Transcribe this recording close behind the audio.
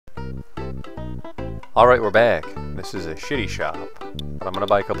Alright, we're back. This is a shitty shop, but I'm gonna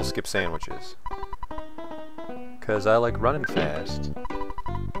buy a couple skip sandwiches. Cause I like running fast.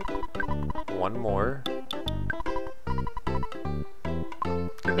 One more.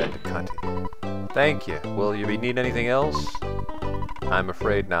 Give that to Cunty. Thank you. Will you be needing anything else? I'm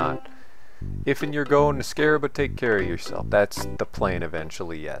afraid not. If and you're going to scare, but take care of yourself. That's the plan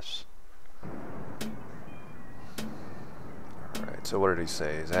eventually, yes. Alright, so what did he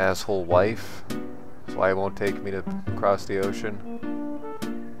say? His asshole wife? That's why he won't take me to cross the ocean.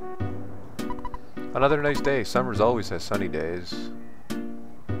 Another nice day. Summers always has sunny days.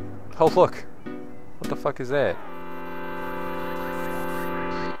 Oh look! What the fuck is that?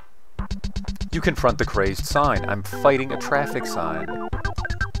 You confront the crazed sign. I'm fighting a traffic sign.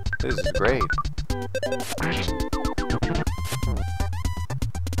 This is great.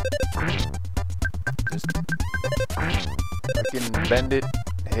 Just fucking bend it,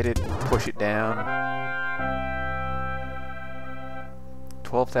 hit it, push it down.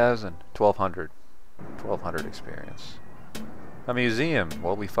 12,000, 1,200 experience. A museum.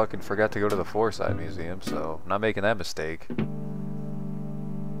 Well, we fucking forgot to go to the Foreside Museum, so I'm not making that mistake.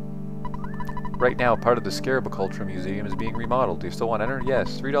 Right now, part of the Scarab Culture Museum is being remodeled. Do you still want to enter?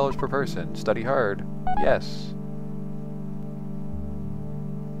 Yes. $3 per person. Study hard. Yes.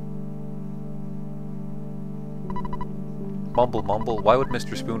 Mumble, mumble. Why would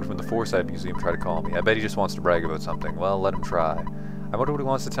Mr. Spoon from the Foreside Museum try to call me? I bet he just wants to brag about something. Well, let him try. I wonder what he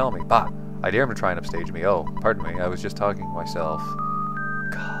wants to tell me. Bah! I dare him to try and upstage me. Oh, pardon me. I was just talking to myself.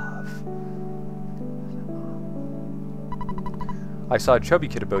 Cough. I saw a chubby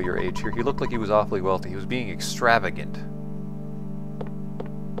kid about your age here. He looked like he was awfully wealthy. He was being extravagant.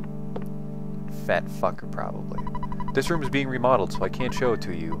 Fat fucker, probably. This room is being remodeled, so I can't show it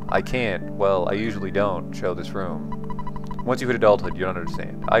to you. I can't. Well, I usually don't show this room. Once you hit adulthood, you don't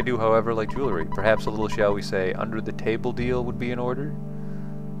understand. I do, however, like jewelry. Perhaps a little, shall we say, under-the-table deal would be in order?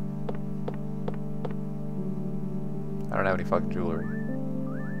 I don't have any fucking jewelry.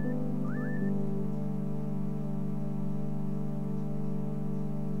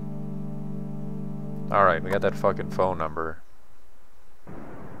 Alright, we got that fucking phone number.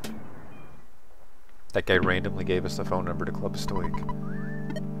 That guy randomly gave us the phone number to Club Stoic.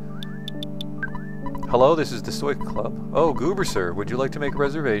 Hello, this is the Stoic Club. Oh, Goober sir, would you like to make a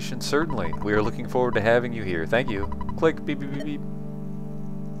reservation? Certainly. We are looking forward to having you here. Thank you. Click. Beep, beep, beep, beep.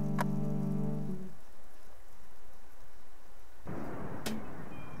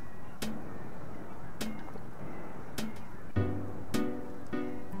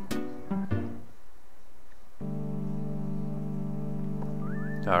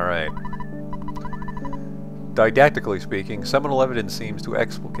 Alright. Didactically speaking, seminal evidence seems to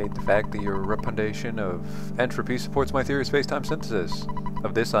explicate the fact that your repudiation of entropy supports my theory of space-time synthesis.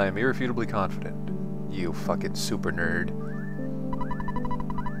 Of this I am irrefutably confident. You fucking super nerd.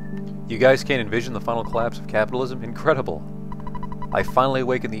 You guys can't envision the final collapse of capitalism? Incredible! I finally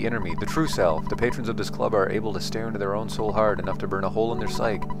awakened the inner me, the true self. The patrons of this club are able to stare into their own soul hard enough to burn a hole in their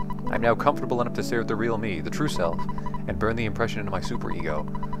psyche. I'm now comfortable enough to stare at the real me, the true self, and burn the impression into my superego.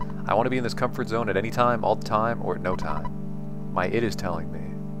 I want to be in this comfort zone at any time, all the time, or at no time. My id is telling me.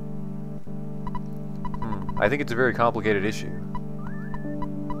 I think it's a very complicated issue.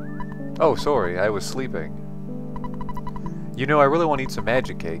 Oh, sorry, I was sleeping. You know, I really want to eat some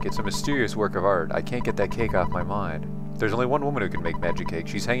magic cake. It's a mysterious work of art. I can't get that cake off my mind. There's only one woman who can make magic cake.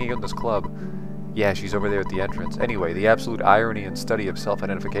 She's hanging out in this club. Yeah, she's over there at the entrance. Anyway, the absolute irony and study of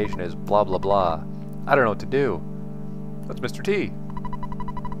self-identification is blah blah blah. I don't know what to do. That's Mr. T.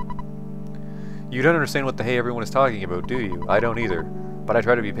 You don't understand what the hey everyone is talking about, do you? I don't either. But I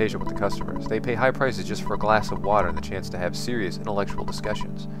try to be patient with the customers. They pay high prices just for a glass of water and the chance to have serious intellectual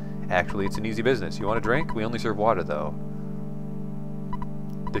discussions. Actually, it's an easy business. You want a drink? We only serve water, though.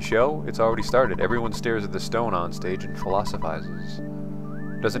 The show? It's already started. Everyone stares at the stone on stage and philosophizes.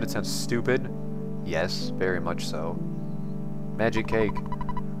 Doesn't it sound stupid? Yes, very much so. Magic cake.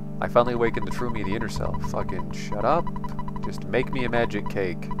 I finally awakened the true me, the inner self. Fucking shut up. Just make me a magic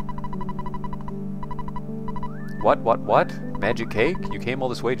cake. What? Magic cake? You came all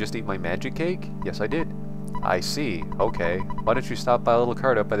this way just to eat my magic cake? Yes, I did. I see. Okay. Why don't you stop by a little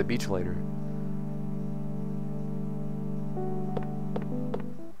cart up by the beach later?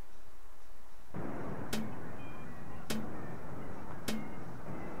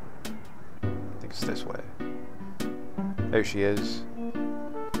 I think it's this way. There she is.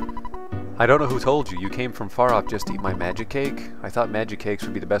 I don't know who told you. You came from far off just to eat my magic cake? I thought magic cakes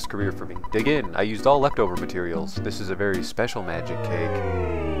would be the best career for me. Dig in. I used all leftover materials. This is a very special magic cake.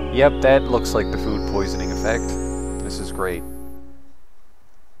 Yep, that looks like the food poisoning effect. This is great.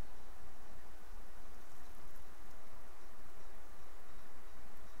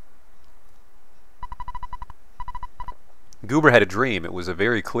 Goober had a dream. It was a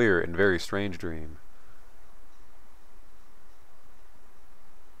very clear and very strange dream.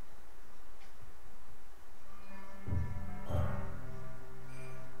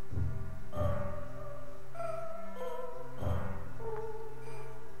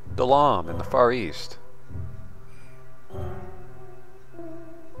 Dalaam in the Far East.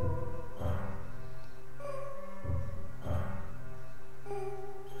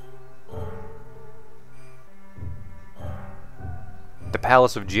 The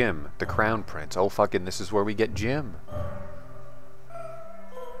Palace of Jim, the Crown Prince. Oh fucking, this is where we get Jim.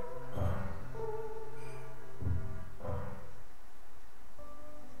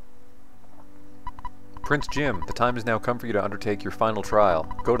 Prince Jim, the time has now come for you to undertake your final trial.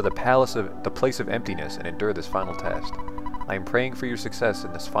 Go to the place of emptiness and endure this final test. I am praying for your success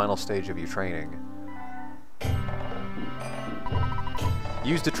in this final stage of your training.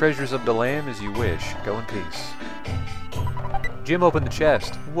 Use the treasures of Dalaam as you wish. Go in peace. Jim opened the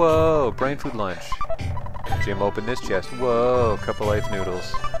chest. Whoa, brain food lunch. Jim opened this chest. Whoa, cup of life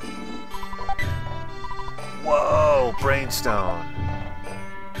noodles. Whoa, brainstone.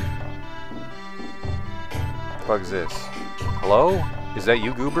 What the fuck is this? Hello? Is that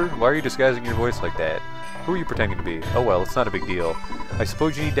you, Goober? Why are you disguising your voice like that? Who are you pretending to be? Oh well, it's not a big deal. I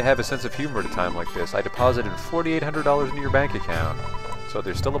suppose you need to have a sense of humor at a time like this. I deposited $4,800 into your bank account. So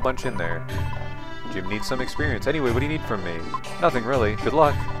there's still a bunch in there. Jim needs some experience. Anyway, what do you need from me? Nothing really. Good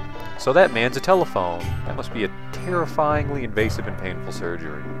luck. So that man's a telephone. That must be a terrifyingly invasive and painful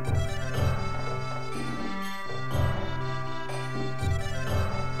surgery.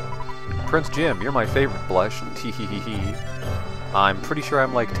 Prince Jim, you're my favorite, blush. Tee-hee-hee-hee. I'm pretty sure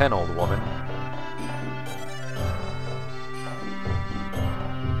I'm like 10, old woman.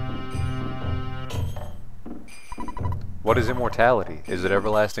 What is immortality? Is it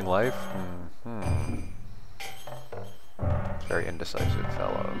everlasting life? Very indecisive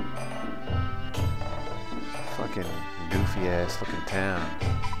fellow. Fucking goofy-ass looking town.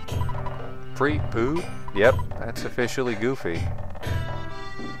 Pre-poo? Yep, that's officially goofy.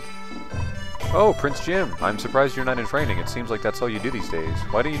 Oh, Prince Jim, I'm surprised you're not in training. It seems like that's all you do these days.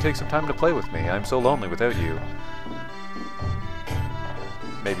 Why don't you take some time to play with me? I'm so lonely without you.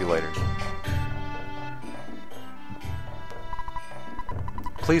 Maybe later.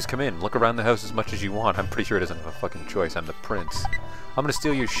 Please come in. Look around the house as much as you want. I'm pretty sure it doesn't have a fucking choice. I'm the prince. I'm gonna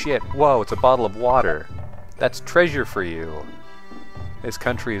steal your shit. Whoa, it's a bottle of water. That's treasure for you. This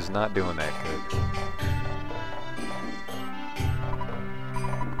country is not doing that good.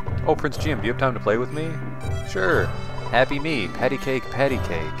 Oh, Prince Jim, do you have time to play with me? Sure. Happy me. Patty cake, patty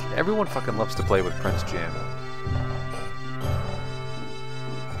cake. Everyone fucking loves to play with Prince Jim.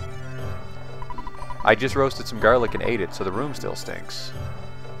 I just roasted some garlic and ate it, so the room still stinks.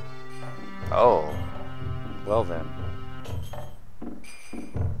 Oh. Well then.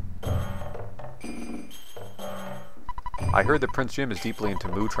 I heard that Prince Jim is deeply into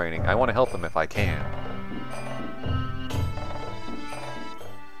moo training. I want to help him if I can.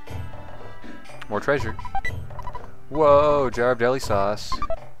 More treasure. Whoa, jar of deli sauce.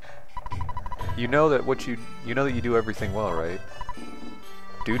 You know that you do everything well, right?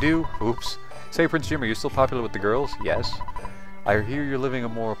 Do? Oops. Say, Prince Jim, are you still popular with the girls? Yes. I hear you're living a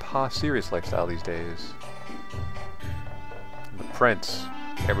more serious lifestyle these days. The prince.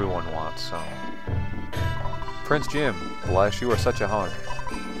 Everyone wants some. Prince Jim, bless you are such a hunk.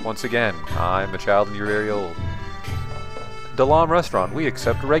 Once again, I'm a child and you're very old. Dalaam restaurant, we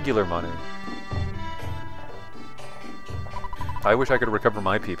accept regular money. I wish I could recover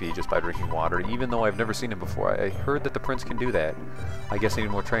my PP just by drinking water, even though I've never seen him before. I heard that the prince can do that. I guess I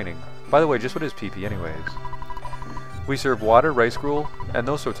need more training. By the way, just what is PP anyways? We serve water, rice gruel, and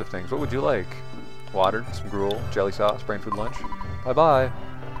those sorts of things. What would you like? Water, some gruel, jelly sauce, brain food lunch. Bye-bye.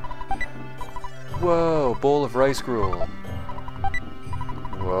 Whoa, bowl of rice gruel.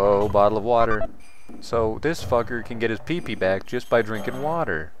 Whoa, bottle of water. So this fucker can get his PP back just by drinking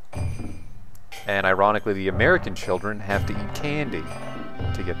water. And ironically, the American children have to eat candy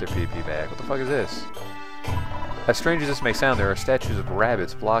to get their PP back. What the fuck is this? As strange as this may sound, there are statues of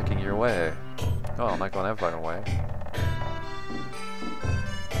rabbits blocking your way. Oh, I'm not going that fucking way.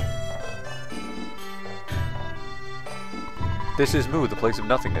 This is Moo, the place of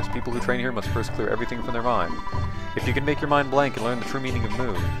nothingness. People who train here must first clear everything from their mind. If you can make your mind blank and learn the true meaning of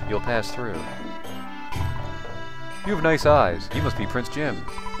Moo, you'll pass through. You have nice eyes. You must be Prince Jim.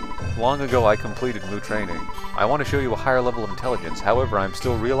 Long ago I completed Moo training. I want to show you a higher level of intelligence, however I'm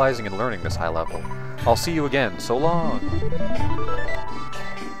still realizing and learning this high level. I'll see you again, so long!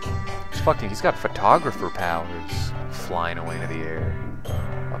 He's got photographer powers flying away into the air.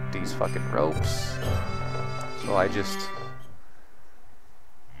 Up these fucking ropes. So I just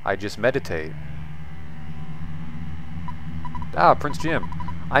I just meditate. Ah, Prince Jim.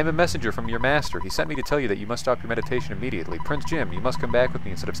 I am a messenger from your master. He sent me to tell you that you must stop your meditation immediately. Prince Jim, you must come back with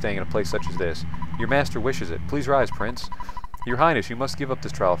me instead of staying in a place such as this. Your master wishes it. Please rise, Prince. Your Highness, you must give up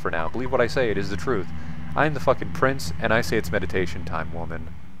this trial for now. Believe what I say, it is the truth. I am the fucking prince, and I say it's meditation time, woman.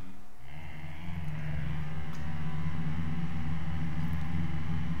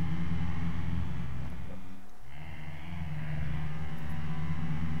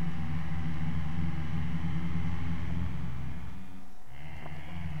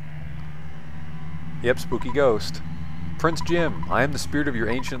 Yep, spooky ghost. Prince Jim, I am the spirit of your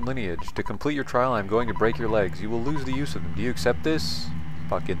ancient lineage. To complete your trial, I am going to break your legs. You will lose the use of them. Do you accept this?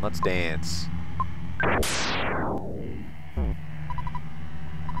 Fucking let's dance.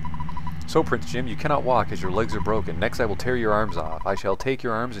 So, Prince Jim, you cannot walk as your legs are broken. Next, I will tear your arms off. I shall take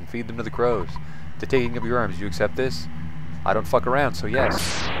your arms and feed them to the crows. The taking of your arms, do you accept this? I don't fuck around, so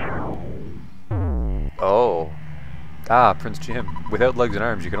yes. Oh. Ah, Prince Jim, without legs and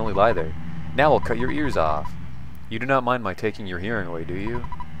arms, you can only lie there. Now I'll cut your ears off. You do not mind my taking your hearing away, do you?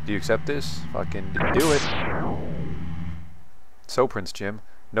 Do you accept this? Fucking do it. So, Prince Jim,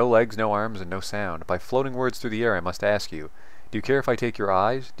 no legs, no arms, and no sound. By floating words through the air, I must ask you, do you care if I take your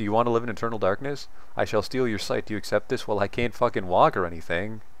eyes? Do you want to live in eternal darkness? I shall steal your sight. Do you accept this? Well, I can't fucking walk or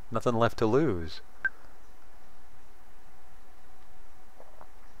anything. Nothing left to lose.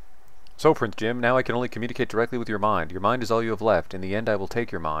 So, Prince Jim, now I can only communicate directly with your mind. Your mind is all you have left. In the end, I will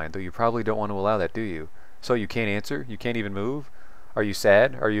take your mind, though you probably don't want to allow that, do you? So you can't answer? You can't even move? Are you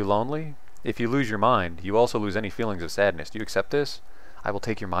sad? Are you lonely? If you lose your mind, you also lose any feelings of sadness. Do you accept this? I will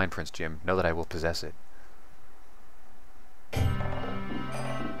take your mind, Prince Jim. Know that I will possess it.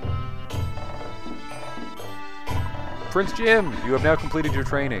 Prince Jim, you have now completed your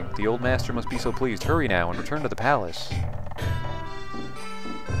training. The old master must be so pleased. Hurry now and return to the palace.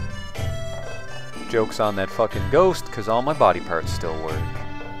 Joke's on that fucking ghost, because all my body parts still work.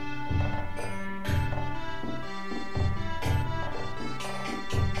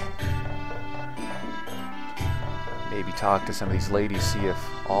 Maybe talk to some of these ladies, see if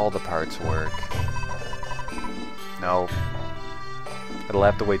all the parts work. No. It'll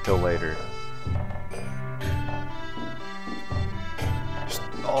have to wait till later. Just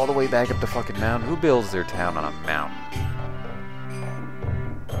all the way back up the fucking mountain. Who builds their town on a mountain?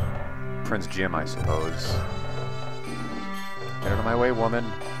 Prince Jim, I suppose. Get out of my way, woman.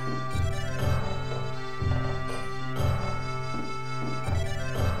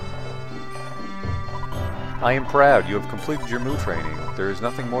 I am proud. You have completed your Mu training. There is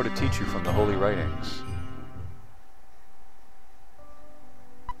nothing more to teach you from the holy writings.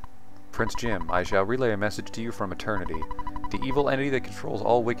 Prince Jim, I shall relay a message to you from eternity. The evil entity that controls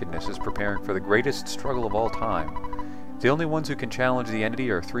all wickedness is preparing for the greatest struggle of all time. The only ones who can challenge the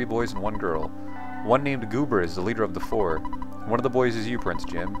entity are 3 boys and 1 girl. One named Goober is the leader of the 4. One of the boys is you, Prince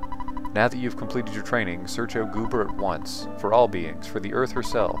Jim. Now that you've completed your training, search out Goober at once. For all beings, for the earth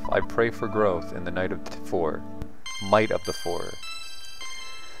herself, I pray for growth in the night of the 4. Might of the 4.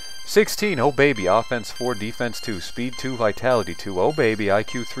 16, oh baby, offense 4, defense 2, speed 2, vitality 2, oh baby,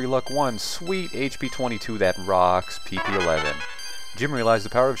 IQ 3, luck 1, sweet, HP 22, that rocks, PP 11. Jim realized the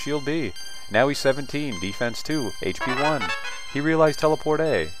power of Shield B. Now he's 17, defense 2, HP 1. He realized teleport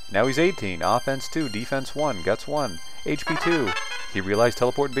A. Now he's 18, offense 2, defense 1, guts 1, HP 2. He realized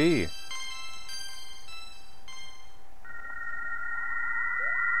teleport B.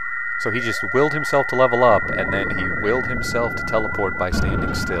 So he just willed himself to level up, and then he willed himself to teleport by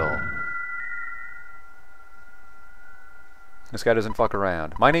standing still. This guy doesn't fuck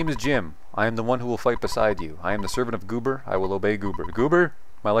around. My name is Jim. I am the one who will fight beside you. I am the servant of Goober. I will obey Goober. Goober,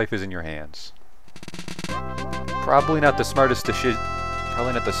 my life is in your hands. Probably not the smartest decision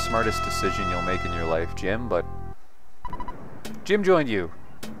you'll make in your life, Jim, but Jim joined you.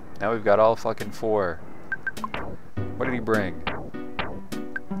 Now we've got all fucking 4. What did he bring?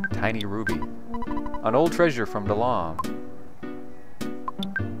 Tiny ruby. An old treasure from Dalaam.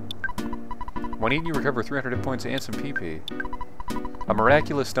 When eaten, you recover 300 hit points and some PP. A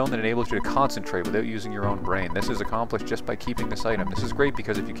miraculous stone that enables you to concentrate without using your own brain. This is accomplished just by keeping this item. This is great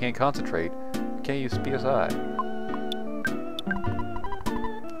because if you can't concentrate, you can't use PSI.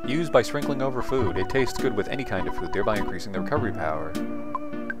 Used by sprinkling over food. It tastes good with any kind of food, thereby increasing the recovery power.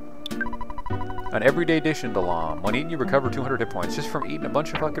 An everyday dish in Dalaam. When eaten, you recover 200 hit points just from eating a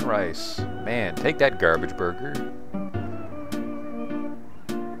bunch of fucking rice. Man, take that garbage burger.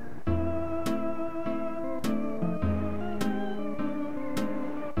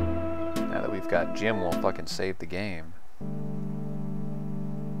 Now that we've got Jim, we'll fucking save the game.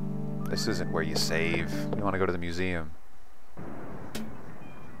 This isn't where you save. You want to go to the museum.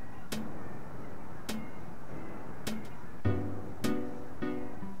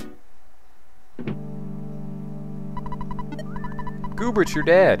 Goobert's your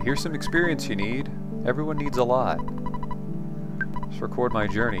dad. Here's some experience you need. Everyone needs a lot. Just record my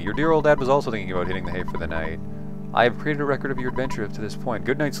journey. Your dear old dad was also thinking about hitting the hay for the night. I have created a record of your adventure up to this point.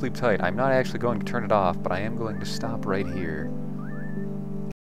 Good night, sleep tight. I'm not actually going to turn it off, but I am going to stop right here.